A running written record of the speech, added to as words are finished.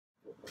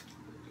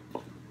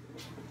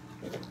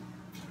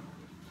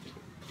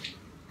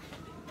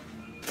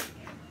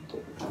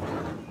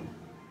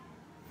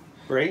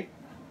Bree?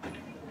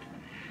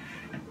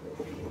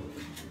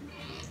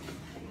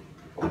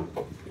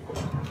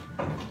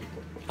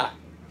 Ah.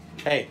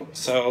 Hey,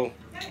 so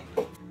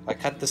I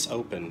cut this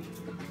open.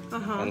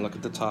 And look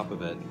at the top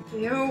of it.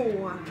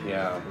 Ew.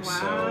 Yeah, wow.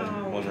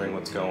 So wondering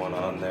what's going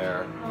on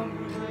there.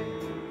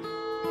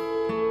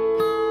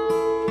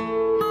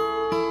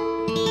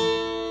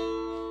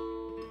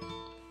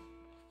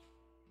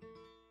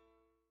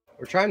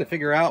 We're trying to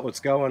figure out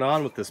what's going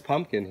on with this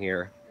pumpkin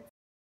here.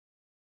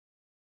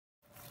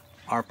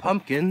 Our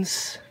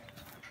pumpkins,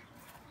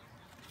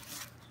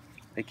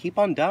 they keep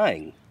on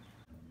dying.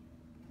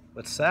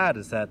 What's sad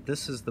is that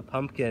this is the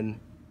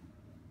pumpkin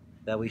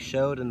that we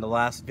showed in the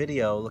last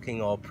video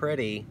looking all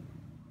pretty.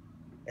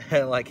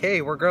 Like,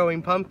 hey, we're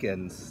growing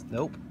pumpkins.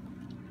 Nope.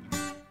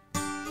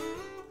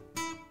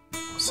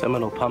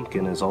 Seminole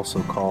Pumpkin is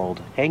also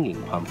called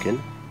hanging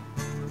pumpkin.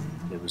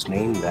 It was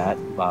named that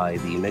by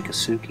the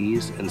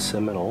Miccosukes and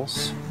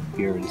Seminoles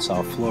here in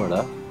South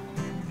Florida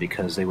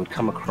because they would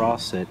come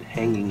across it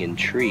hanging in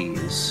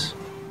trees.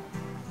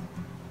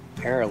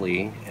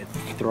 Apparently, it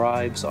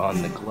thrives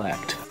on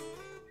neglect.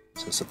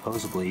 So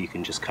supposedly you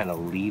can just kind of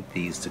leave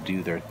these to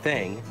do their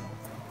thing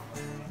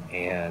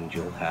and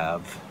you'll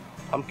have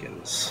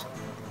pumpkins.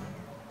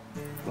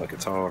 Look,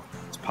 it's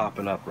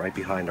popping up right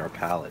behind our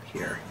pallet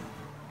here.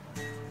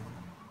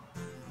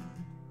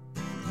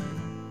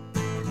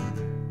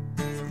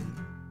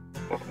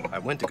 I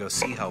went to go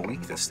see how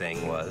weak this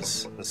thing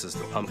was. This is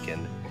the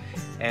pumpkin,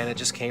 and it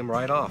just came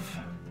right off.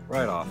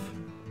 Right off.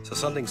 So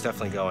something's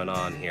definitely going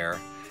on here.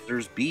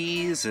 There's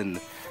bees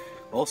and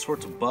all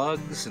sorts of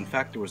bugs. In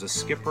fact, there was a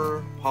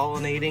skipper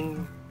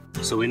pollinating.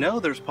 So we know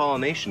there's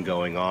pollination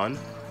going on.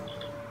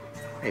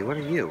 Hey, what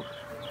are you?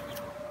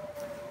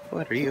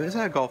 What are you? Is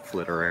that a Gulf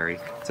literary?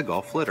 It's a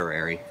Gulf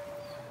literary.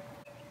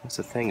 That's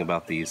the thing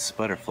about these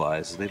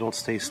butterflies, is they don't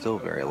stay still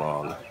very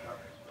long.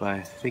 But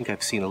I think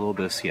I've seen a little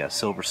bit of, yeah,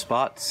 silver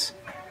spots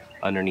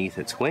underneath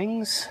its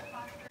wings.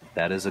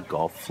 That is a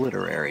Gulf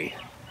literary.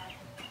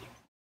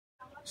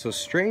 So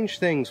strange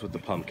things with the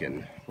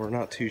pumpkin. We're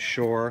not too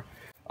sure.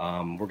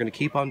 We're going to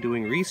keep on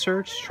doing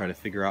research, try to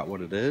figure out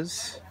what it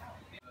is.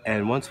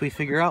 And once we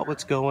figure out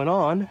what's going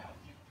on,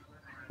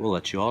 we'll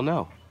let you all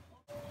know.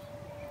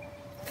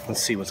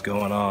 Let's see what's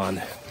going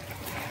on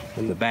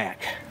in the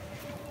back.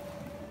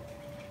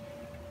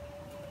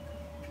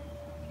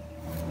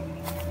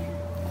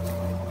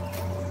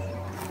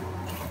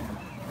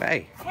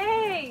 Hey.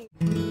 Hey!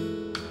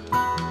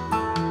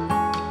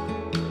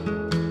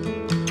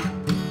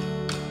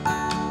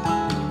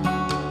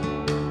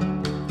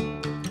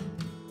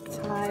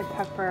 Thai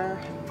pepper.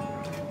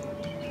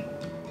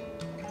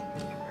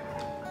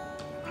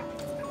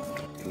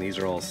 And these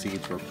are all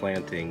seeds we're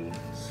planting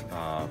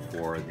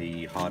for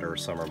the hotter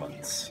summer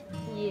months.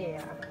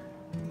 Yeah.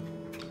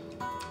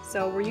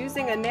 So we're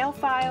using a nail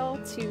file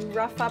to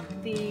rough up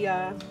the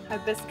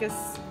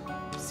hibiscus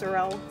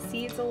sorrel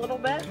seeds a little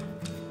bit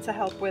to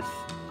help with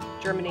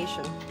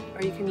germination.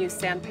 Or you can use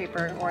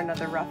sandpaper or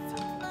another rough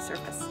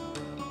surface.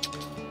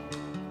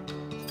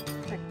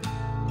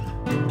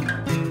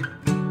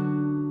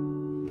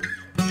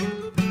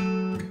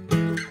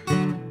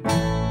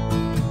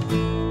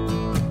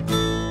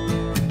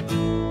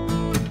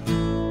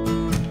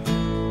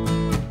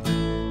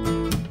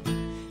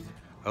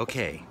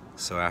 Okay,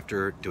 so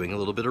after doing a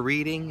little bit of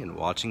reading and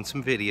watching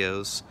some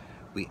videos,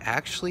 we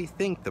actually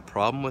think the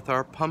problem with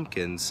our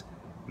pumpkins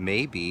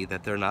may be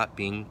that they're not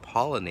being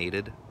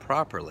pollinated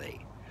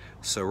properly.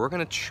 So we're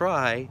going to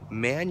try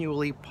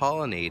manually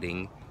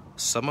pollinating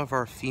some of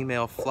our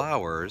female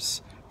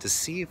flowers to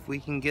see if we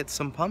can get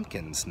some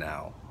pumpkins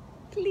now.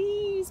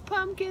 Please,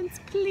 pumpkins,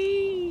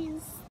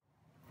 please.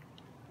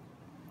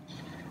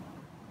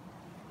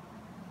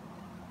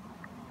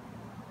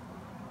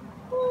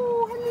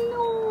 Oh,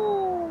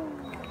 hello.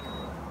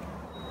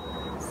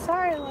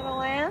 Sorry,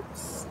 little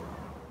ants.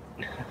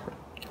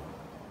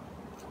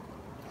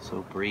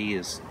 So Bree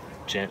is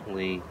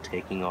gently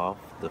taking off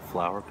the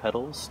flower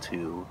petals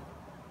to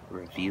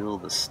reveal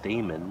the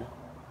stamen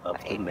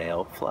of the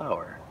male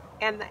flower.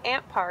 And the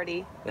ant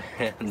party.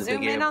 And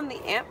Zoom in on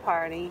the ant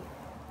party.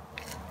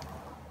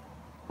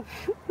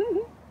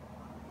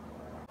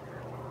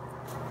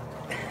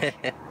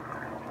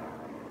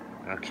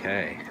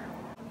 Okay.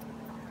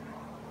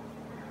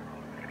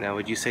 Now,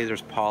 would you say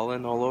there's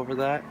pollen all over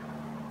that?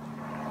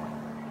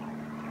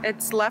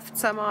 It's left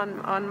some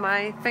on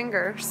my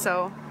finger,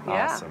 so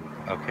yeah. Awesome.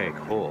 Okay,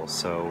 cool.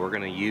 So we're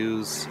going to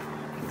use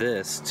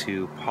this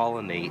to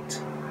pollinate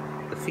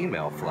the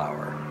female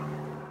flower.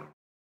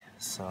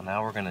 So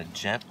now we're going to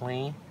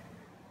gently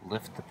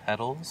lift the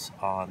petals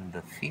on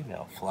the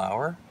female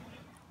flower.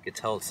 You can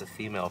tell it's a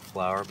female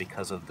flower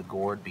because of the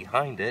gourd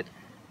behind it.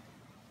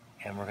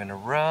 And we're going to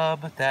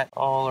rub that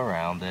all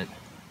around it.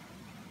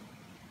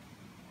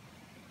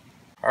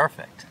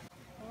 Perfect.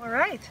 All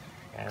right.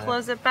 And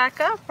close it back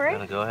up, right? I'm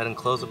going to go ahead and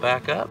close it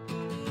back up.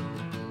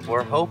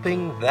 We're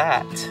hoping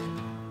that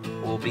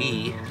will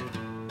be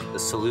the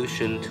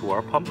solution to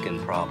our pumpkin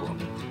problem.